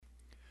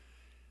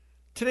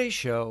Today's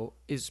show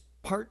is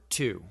part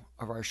 2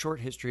 of our short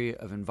history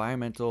of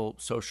environmental,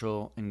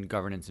 social, and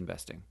governance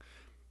investing.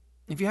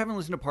 If you haven't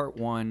listened to part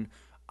 1,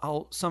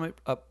 I'll sum it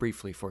up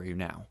briefly for you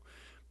now.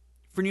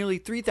 For nearly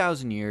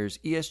 3,000 years,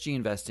 ESG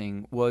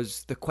investing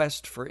was the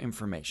quest for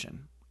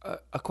information,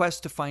 a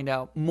quest to find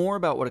out more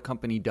about what a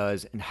company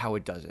does and how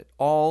it does it,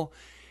 all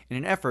in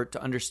an effort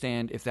to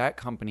understand if that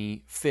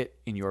company fit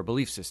in your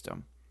belief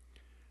system.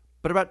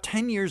 But about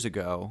 10 years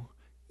ago,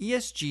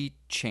 ESG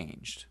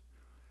changed.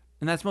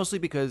 And that's mostly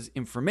because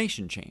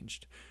information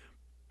changed.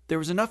 There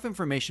was enough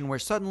information where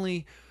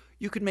suddenly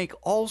you could make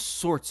all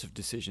sorts of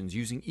decisions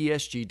using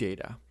ESG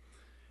data.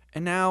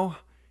 And now,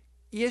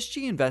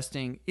 ESG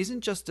investing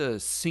isn't just a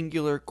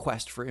singular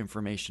quest for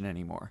information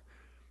anymore.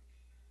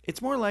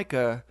 It's more like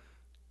a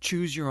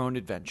choose your own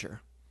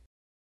adventure.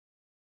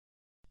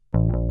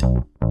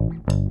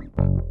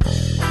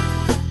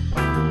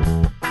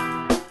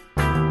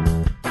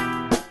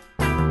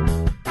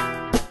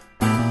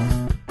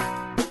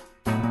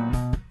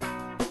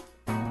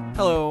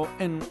 Hello,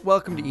 and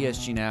welcome to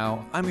ESG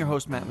Now. I'm your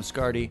host, Matt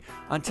Moscardi.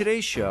 On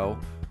today's show,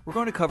 we're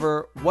going to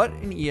cover what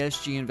an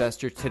ESG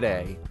investor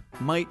today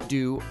might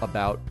do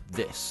about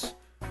this.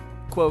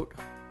 Quote,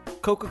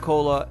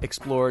 Coca-Cola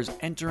explores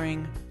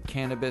entering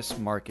cannabis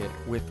market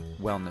with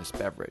wellness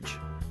beverage.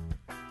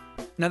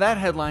 Now that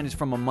headline is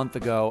from a month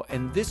ago,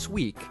 and this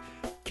week,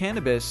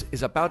 cannabis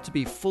is about to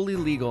be fully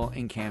legal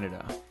in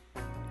Canada.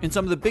 And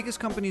some of the biggest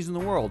companies in the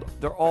world,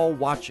 they're all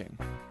watching.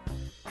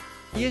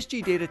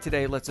 ESG data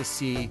today lets us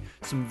see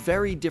some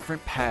very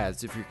different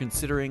paths if you're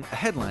considering a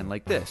headline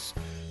like this.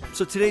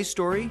 So today's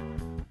story,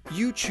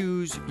 you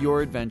choose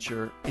your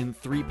adventure in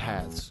 3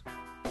 paths.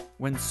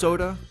 When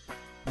soda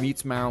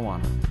meets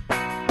marijuana.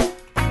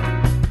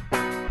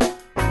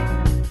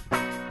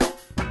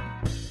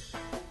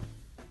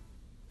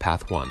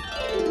 Path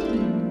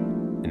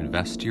 1.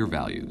 Invest your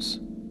values.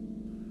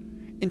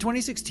 In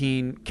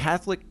 2016,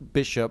 Catholic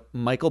Bishop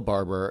Michael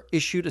Barber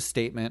issued a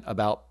statement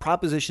about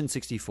Proposition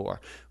 64,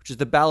 which is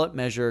the ballot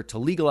measure to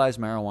legalize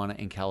marijuana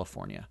in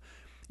California.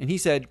 And he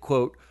said,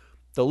 quote,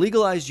 the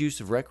legalized use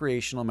of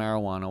recreational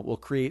marijuana will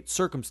create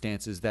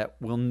circumstances that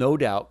will no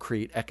doubt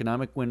create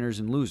economic winners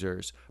and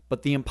losers,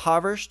 but the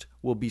impoverished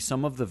will be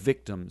some of the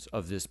victims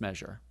of this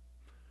measure.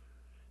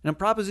 Now,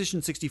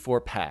 Proposition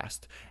 64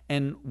 passed,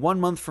 and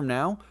 1 month from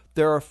now,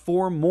 there are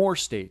 4 more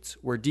states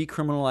where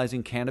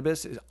decriminalizing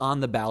cannabis is on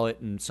the ballot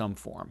in some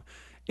form.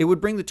 It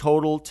would bring the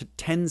total to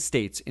 10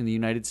 states in the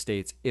United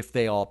States if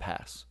they all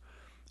pass.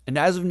 And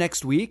as of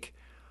next week,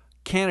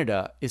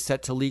 Canada is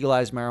set to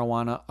legalize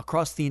marijuana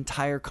across the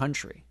entire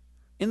country.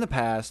 In the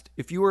past,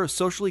 if you were a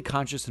socially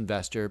conscious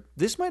investor,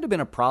 this might have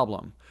been a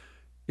problem.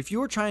 If you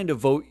were trying to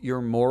vote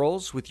your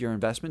morals with your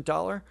investment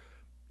dollar,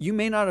 you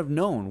may not have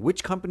known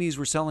which companies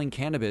were selling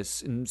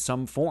cannabis in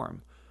some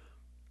form.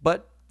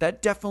 But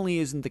that definitely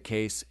isn't the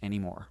case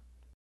anymore.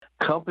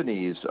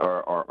 Companies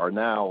are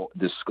now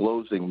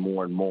disclosing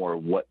more and more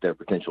what their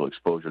potential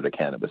exposure to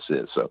cannabis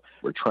is. So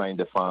we're trying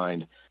to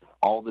find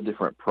all the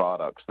different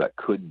products that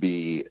could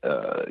be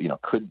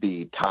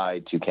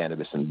tied to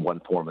cannabis in one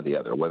form or the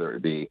other, whether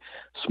it be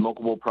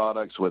smokable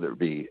products, whether it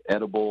be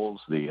edibles,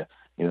 the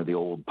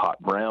old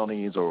pot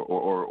brownies,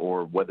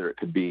 or whether it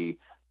could be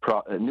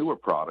newer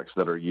products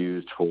that are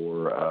used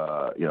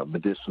for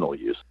medicinal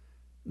use.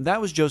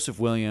 That was Joseph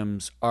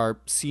Williams, our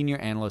senior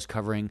analyst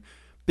covering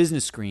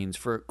business screens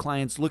for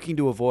clients looking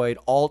to avoid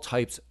all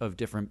types of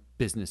different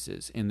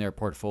businesses in their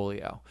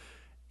portfolio.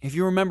 If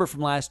you remember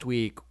from last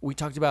week, we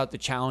talked about the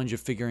challenge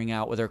of figuring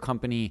out whether a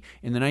company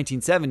in the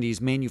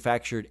 1970s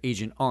manufactured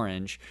Agent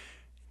Orange.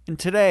 And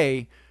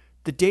today,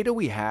 the data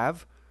we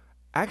have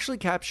actually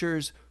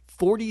captures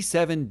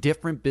 47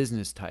 different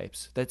business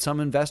types that some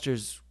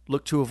investors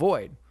look to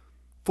avoid.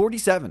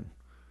 47.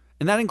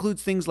 And that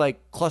includes things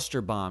like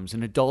cluster bombs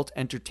and adult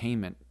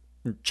entertainment,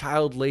 and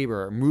child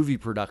labor, movie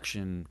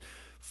production,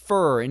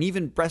 fur, and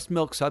even breast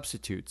milk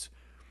substitutes.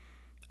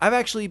 I've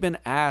actually been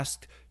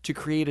asked to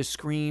create a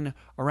screen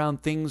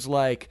around things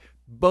like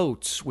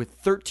boats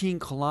with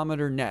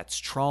 13-kilometer nets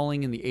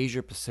trawling in the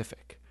Asia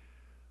Pacific.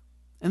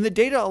 And the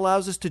data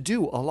allows us to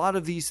do a lot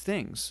of these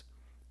things.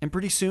 And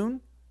pretty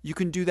soon, you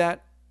can do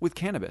that with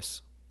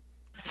cannabis.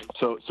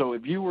 So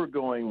if you were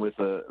going with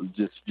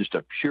just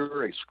a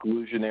pure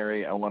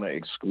exclusionary, I want to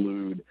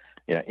exclude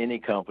any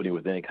company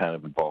with any kind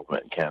of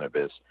involvement in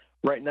cannabis.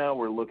 Right now,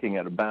 we're looking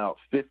at about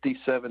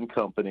 57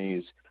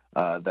 companies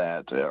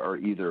that are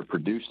either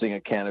producing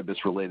a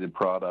cannabis-related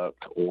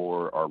product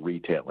or are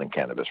retailing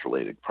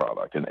cannabis-related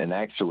product. And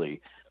actually,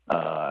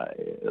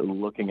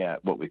 looking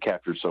at what we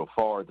captured so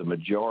far, the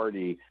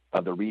majority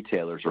of the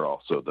retailers are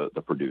also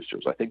the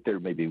producers. I think there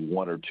may be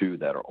 1 or 2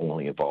 that are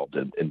only involved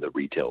in the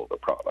retail of the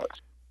products.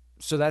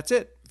 So that's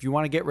it. If you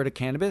want to get rid of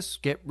cannabis,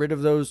 get rid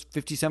of those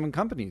 57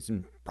 companies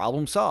and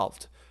problem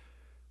solved.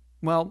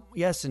 Well,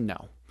 yes and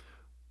no.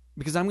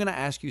 Because I'm going to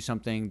ask you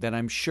something that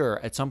I'm sure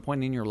at some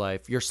point in your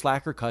life, your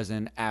slacker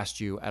cousin asked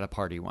you at a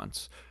party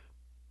once.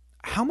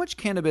 How much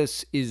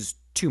cannabis is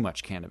too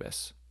much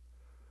cannabis?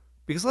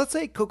 Because let's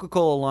say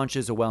Coca-Cola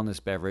launches a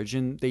wellness beverage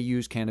and they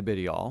use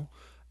cannabidiol.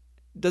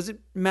 Does it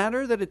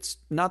matter that it's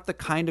not the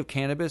kind of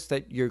cannabis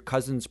that your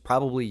cousin's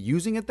probably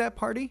using at that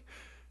party?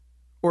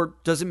 Or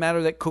does it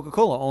matter that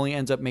Coca-Cola only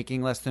ends up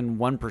making less than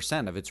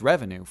 1% of its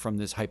revenue from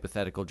this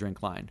hypothetical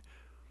drink line?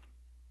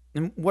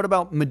 And what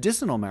about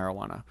medicinal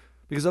marijuana?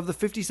 Because of the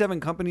 57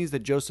 companies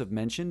that Joseph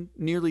mentioned,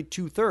 nearly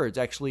 2/3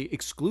 actually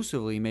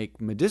exclusively make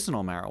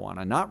medicinal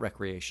marijuana, not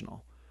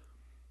recreational.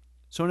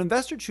 So an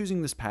investor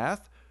choosing this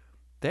path,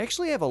 they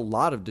actually have a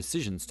lot of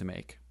decisions to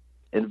make.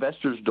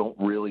 Investors don't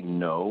really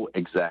know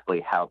exactly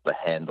how to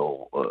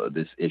handle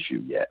this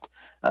issue yet.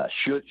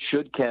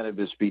 Should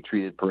cannabis be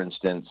treated, for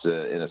instance,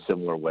 in a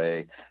similar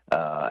way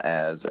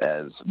as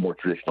more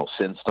traditional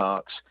sin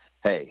stocks?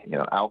 Hey,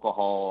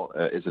 alcohol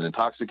is an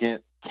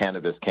intoxicant.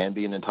 Cannabis can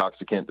be an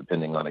intoxicant,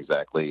 depending on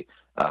exactly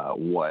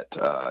what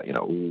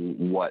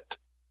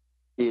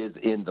is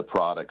in the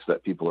products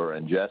that people are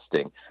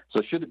ingesting.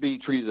 So, should it be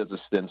treated as a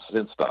sin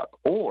stock,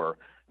 or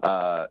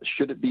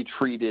should it be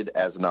treated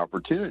as an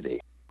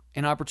opportunity?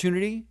 An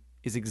opportunity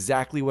is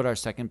exactly what our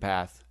second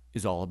path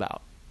is all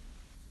about.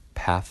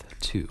 Path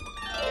 2.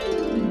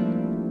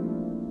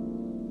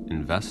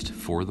 Invest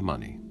for the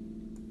money.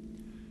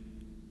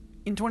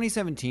 In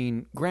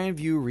 2017,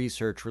 Grandview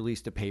Research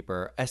released a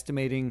paper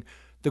estimating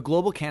the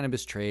global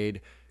cannabis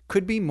trade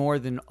could be more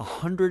than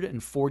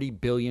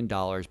 $140 billion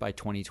by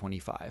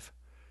 2025.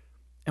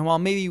 And while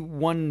maybe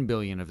 $1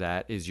 billion of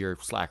that is your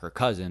slacker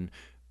cousin,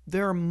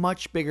 there are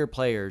much bigger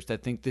players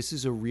that think this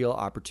is a real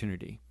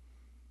opportunity.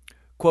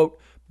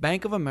 Quote,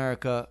 Bank of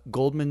America,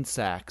 Goldman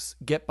Sachs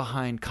get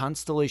behind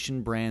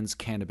Constellation Brands'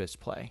 cannabis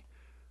play.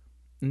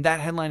 And that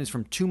headline is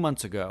from 2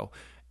 months ago,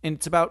 and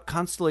it's about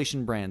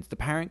Constellation Brands, the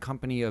parent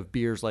company of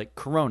beers like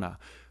Corona,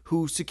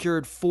 who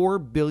secured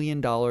 $4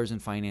 billion in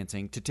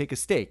financing to take a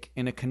stake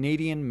in a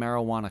Canadian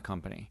marijuana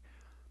company.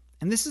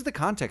 And this is the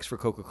context for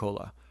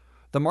Coca-Cola.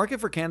 The market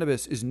for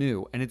cannabis is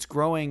new, and it's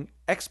growing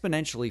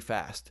exponentially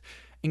fast.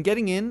 And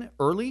getting in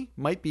early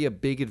might be a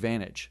big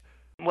advantage.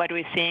 What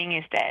we're seeing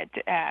is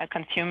that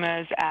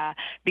consumers are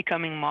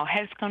becoming more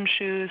health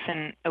conscious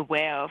and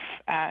aware of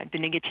the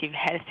negative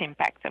health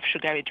impacts of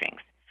sugary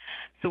drinks.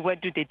 So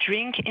what do they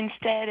drink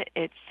instead?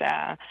 It's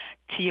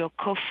tea or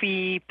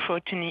coffee,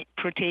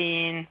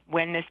 protein,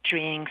 wellness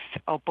drinks,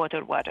 or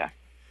bottled water.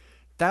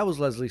 That was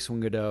Leslie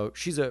Swingadoe.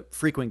 She's a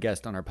frequent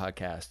guest on our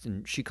podcast,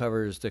 and she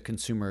covers the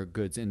consumer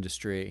goods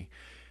industry.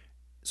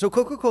 So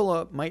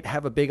Coca-Cola might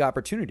have a big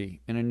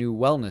opportunity in a new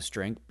wellness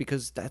drink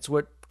because that's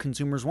what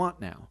consumers want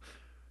now.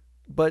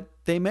 But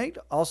they might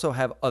also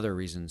have other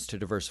reasons to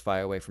diversify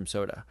away from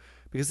soda,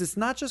 because it's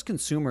not just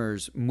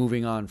consumers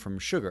moving on from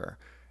sugar.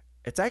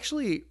 It's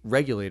actually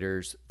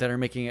regulators that are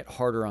making it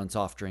harder on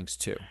soft drinks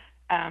too.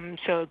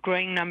 So a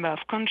growing number of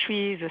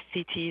countries or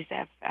cities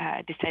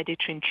have decided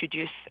to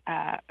introduce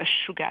a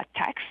sugar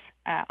tax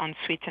on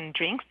sweetened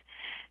drinks.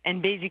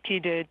 And basically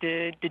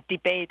the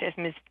debate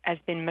has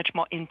been much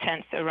more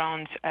intense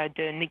around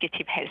the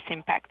negative health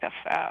impact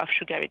of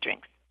sugary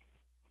drinks.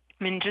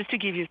 I mean, just to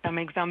give you some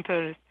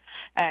examples,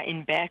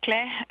 in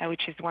Berkeley,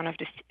 which is one of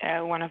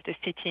the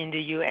cities in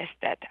the U.S.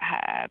 that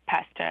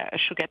passed a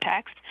sugar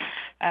tax,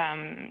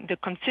 the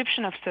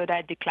consumption of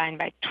soda declined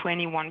by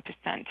 21%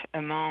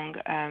 among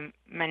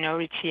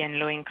minority and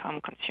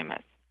low-income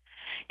consumers.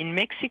 In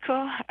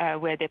Mexico,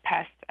 where they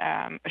passed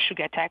a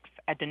sugar tax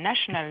at the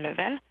national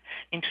level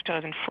in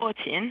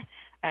 2014,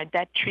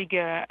 that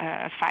triggered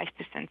a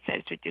 5%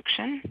 sales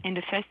reduction in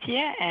the first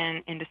year,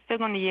 and in the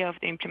second year of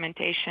the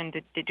implementation,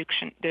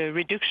 the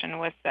reduction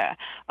was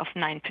of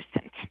 9%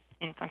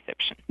 in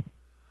consumption.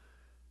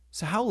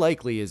 So how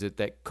likely is it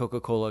that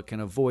Coca-Cola can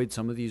avoid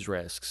some of these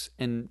risks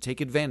and take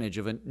advantage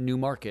of a new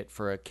market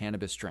for a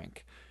cannabis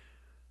drink?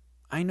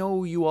 I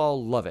know you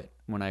all love it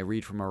when I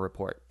read from a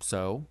report,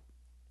 so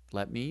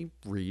let me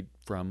read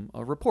from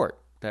a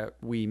report that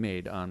we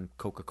made on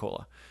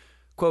Coca-Cola.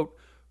 Quote,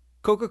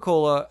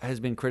 Coca-Cola has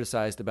been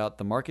criticized about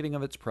the marketing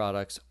of its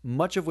products,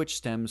 much of which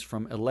stems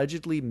from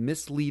allegedly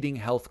misleading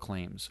health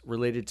claims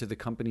related to the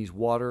company's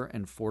water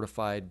and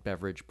fortified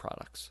beverage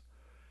products.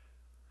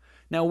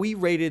 Now, we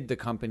rated the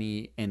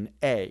company an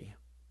A,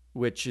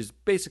 which is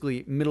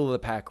basically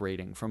middle-of-the-pack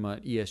rating from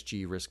an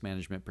ESG risk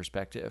management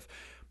perspective.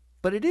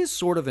 But it is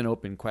sort of an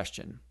open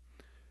question.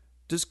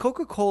 Does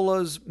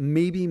Coca-Cola's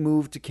maybe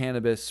move to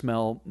cannabis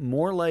smell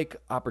more like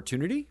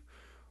opportunity?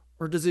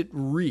 Or does it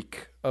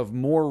reek of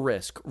more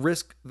risk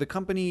the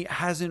company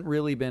hasn't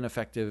really been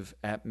effective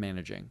at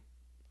managing?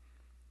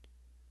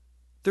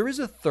 There is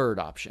a third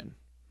option.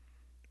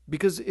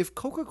 Because if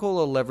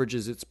Coca-Cola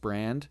leverages its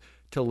brand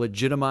to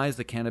legitimize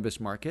the cannabis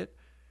market,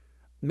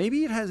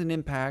 maybe it has an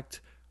impact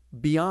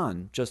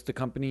beyond just the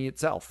company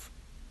itself.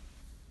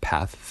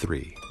 Path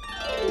 3.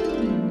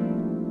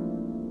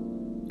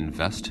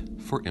 Invest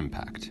for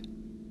impact.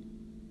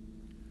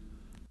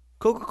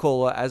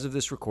 Coca-Cola, as of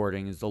this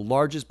recording, is the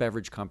largest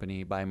beverage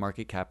company by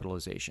market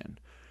capitalization.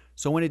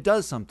 So when it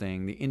does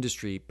something, the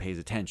industry pays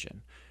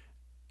attention.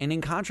 And in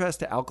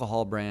contrast to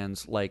alcohol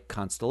brands like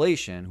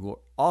Constellation, who are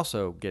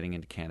also getting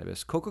into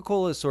cannabis,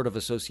 Coca-Cola is sort of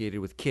associated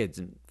with kids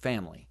and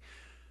family.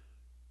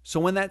 So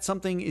when that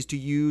something is to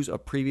use a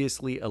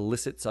previously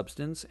illicit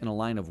substance in a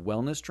line of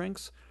wellness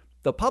drinks,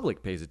 the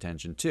public pays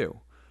attention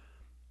too.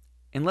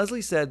 And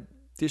Leslie said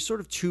there's sort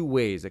of two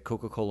ways that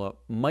Coca-Cola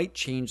might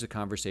change the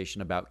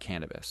conversation about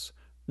cannabis,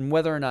 and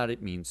whether or not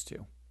it means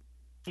to.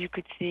 You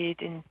could see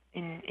it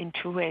in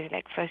two ways.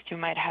 Like first, you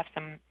might have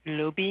some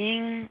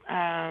lobbying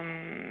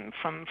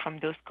from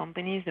those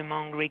companies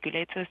among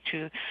regulators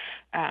to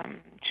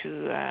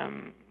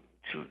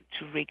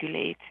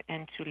regulate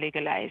and to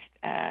legalize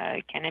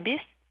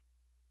cannabis.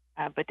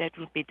 But that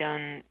would be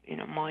done,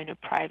 more in a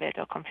private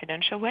or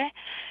confidential way.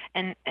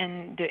 And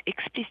the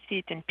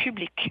explicit and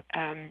public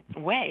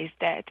way is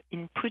that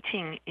in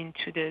putting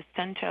into the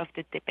center of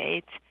the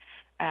debate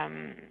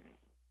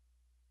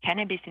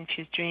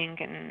cannabis-infused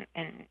drink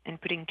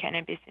and putting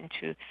cannabis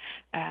into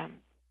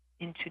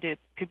the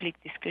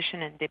public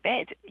discussion and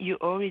debate, you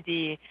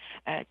already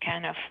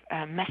kind of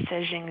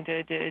messaging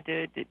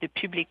the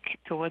public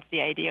towards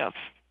the idea of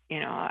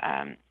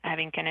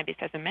having cannabis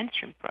as a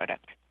mainstream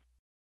product.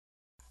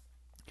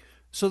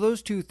 So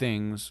those two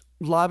things,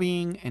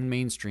 lobbying and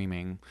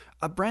mainstreaming,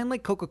 a brand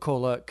like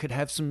Coca-Cola could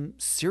have some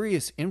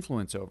serious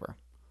influence over.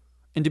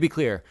 And to be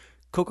clear,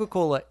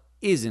 Coca-Cola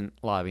isn't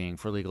lobbying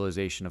for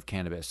legalization of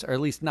cannabis, or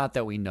at least not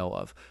that we know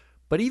of.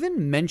 But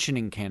even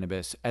mentioning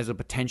cannabis as a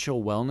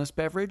potential wellness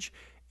beverage,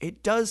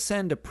 it does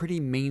send a pretty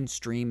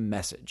mainstream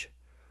message.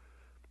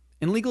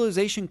 And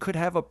legalization could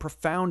have a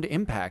profound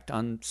impact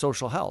on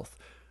social health.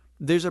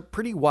 There's a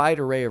pretty wide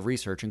array of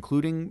research,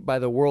 including by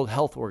the World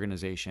Health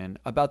Organization,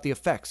 about the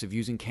effects of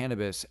using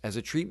cannabis as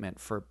a treatment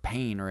for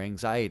pain or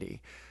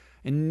anxiety.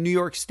 And New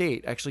York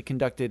State actually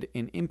conducted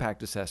an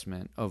impact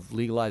assessment of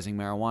legalizing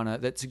marijuana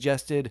that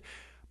suggested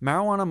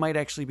marijuana might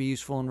actually be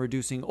useful in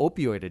reducing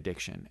opioid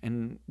addiction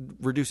and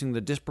reducing the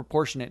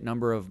disproportionate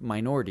number of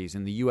minorities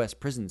in the U.S.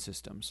 prison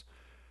systems.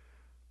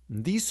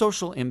 These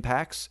social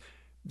impacts,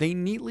 they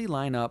neatly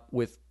line up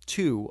with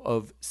 2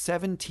 of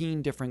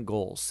 17 different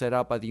goals set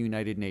out by the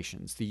United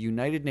Nations, the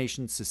United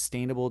Nations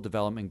Sustainable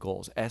Development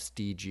Goals,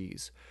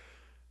 SDGs.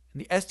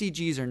 And the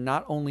SDGs are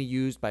not only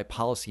used by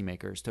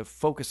policymakers to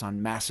focus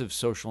on massive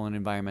social and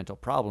environmental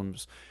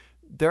problems,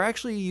 they're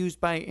actually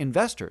used by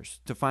investors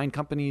to find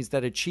companies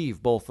that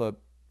achieve both a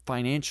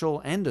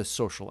financial and a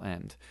social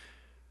end.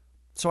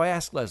 So I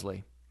asked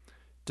Leslie,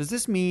 does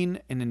this mean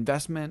an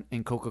investment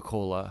in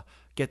Coca-Cola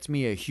gets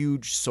me a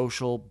huge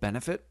social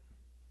benefit?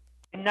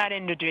 Not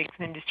in the drinks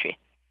industry.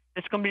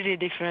 It's completely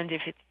different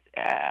if it's,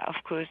 of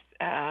course,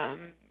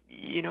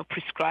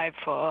 prescribed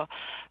for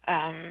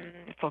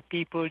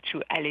people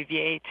to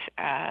alleviate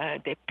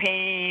their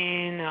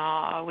pain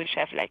or which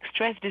have like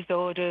stress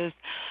disorders.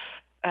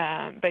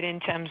 But in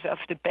terms of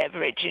the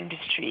beverage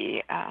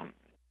industry,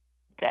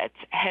 that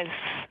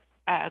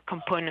health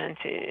component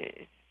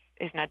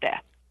is not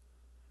there.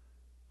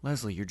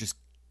 Leslie, you're just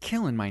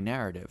killing my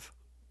narrative.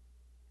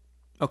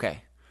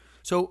 Okay.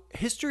 So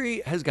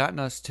history has gotten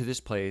us to this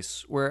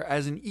place where,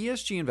 as an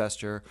ESG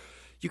investor,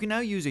 you can now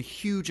use a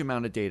huge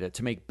amount of data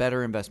to make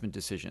better investment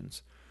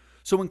decisions.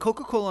 So when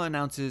Coca-Cola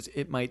announces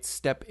it might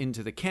step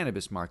into the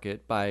cannabis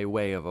market by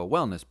way of a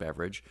wellness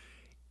beverage,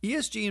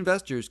 ESG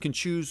investors can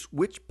choose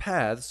which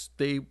paths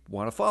they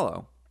want to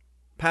follow.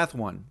 Path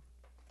 1.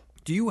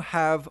 Do you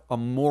have a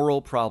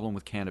moral problem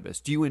with cannabis?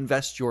 Do you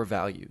invest your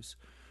values?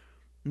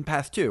 And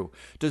path 2.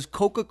 Does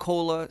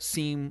Coca-Cola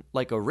seem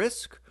like a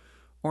risk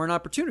or an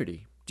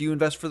opportunity? Do you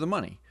invest for the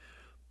money?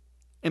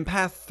 And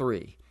path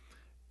 3,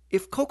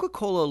 if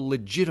Coca-Cola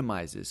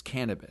legitimizes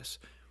cannabis,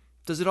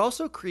 does it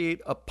also create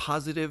a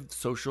positive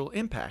social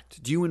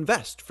impact? Do you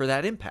invest for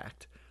that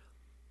impact?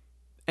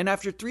 And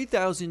after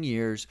 3,000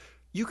 years,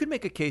 you could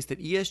make a case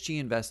that ESG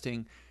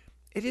investing,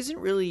 it isn't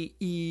really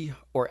E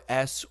or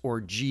S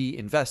or G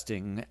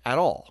investing at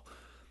all.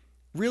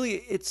 Really,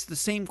 it's the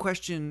same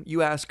question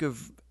you ask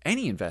of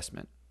any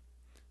investment.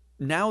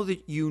 Now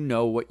that you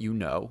know what you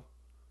know,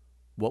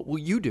 what will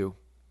you do?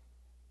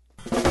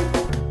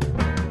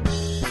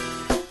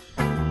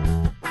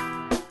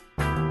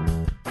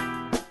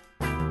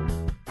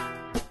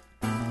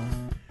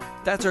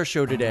 That's our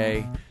show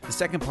today, the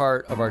second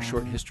part of our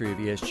short history of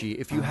ESG.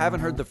 If you haven't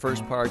heard the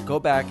first part, go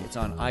back. It's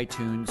on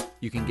iTunes.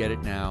 You can get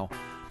it now.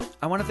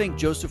 I want to thank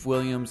Joseph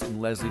Williams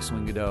and Leslie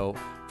Swingado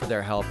for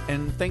their help,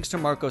 and thanks to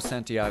Marco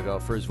Santiago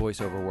for his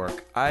voiceover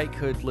work. I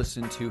could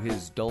listen to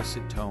his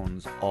dulcet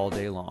tones all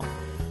day long.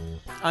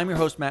 I'm your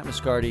host, Matt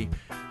Moscardi,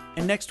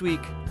 and next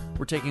week,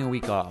 we're taking a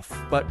week off,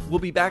 but we'll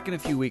be back in a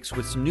few weeks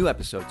with some new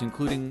episodes,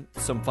 including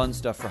some fun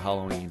stuff for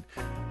Halloween.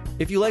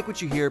 If you like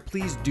what you hear,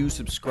 please do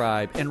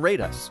subscribe and rate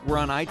us. We're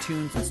on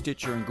iTunes and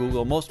Stitcher and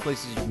Google, most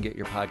places you can get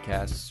your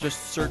podcasts.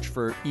 Just search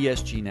for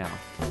ESG Now.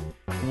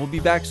 And we'll be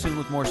back soon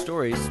with more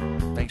stories.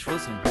 Thanks for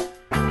listening.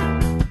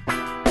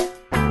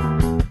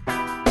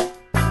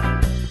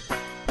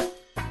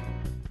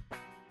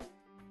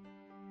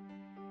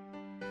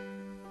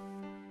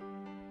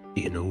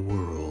 In a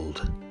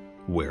world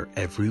where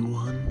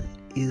everyone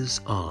is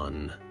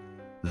on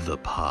the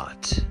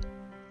pot,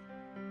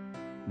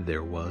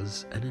 there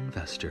was an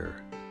investor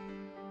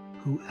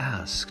who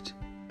asked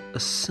a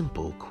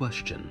simple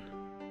question.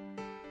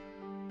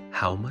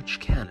 How much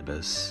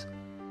cannabis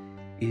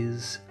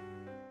is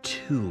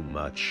too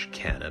much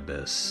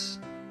cannabis?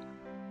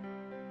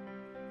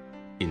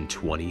 In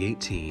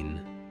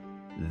 2018,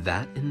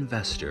 that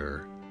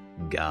investor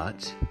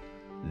got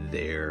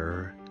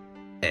their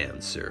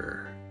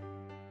answer.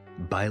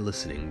 By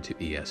listening to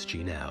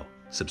ESG Now,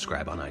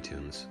 subscribe on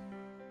iTunes.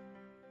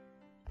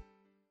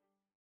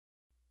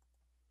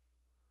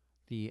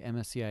 The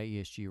MSCI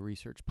ESG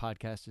Research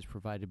podcast is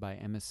provided by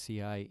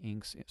MSCI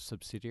Inc.'s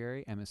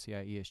subsidiary,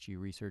 MSCI ESG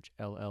Research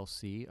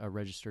LLC, a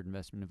registered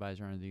investment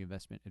advisor under the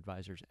Investment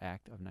Advisors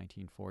Act of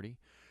 1940.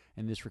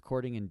 And this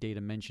recording and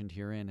data mentioned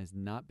herein has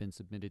not been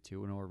submitted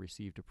to nor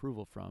received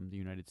approval from the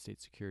United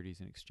States Securities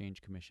and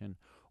Exchange Commission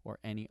or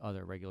any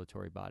other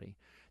regulatory body.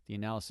 The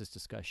analysis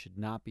discussed should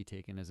not be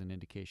taken as an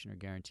indication or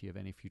guarantee of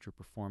any future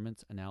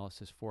performance,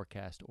 analysis,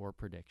 forecast, or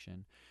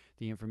prediction.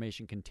 The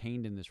information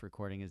contained in this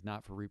recording is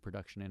not for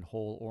reproduction in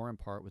whole or in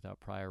part without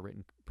prior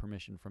written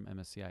permission from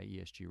MSCI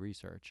ESG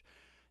Research.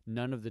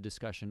 None of the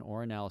discussion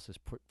or analysis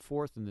put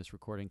forth in this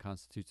recording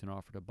constitutes an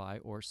offer to buy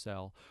or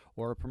sell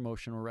or a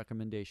promotion or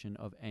recommendation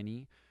of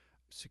any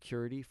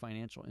security,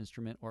 financial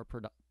instrument, or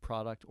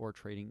product or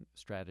trading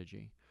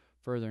strategy.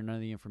 Further, none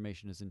of the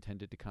information is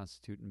intended to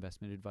constitute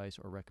investment advice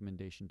or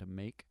recommendation to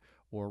make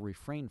or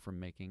refrain from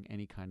making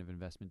any kind of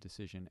investment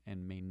decision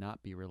and may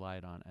not be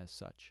relied on as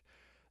such.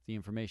 The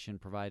information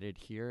provided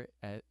here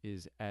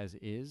is as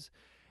is,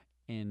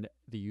 and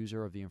the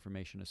user of the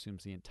information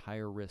assumes the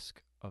entire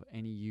risk of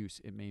any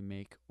use it may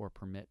make or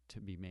permit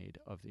to be made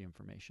of the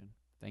information.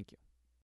 Thank you.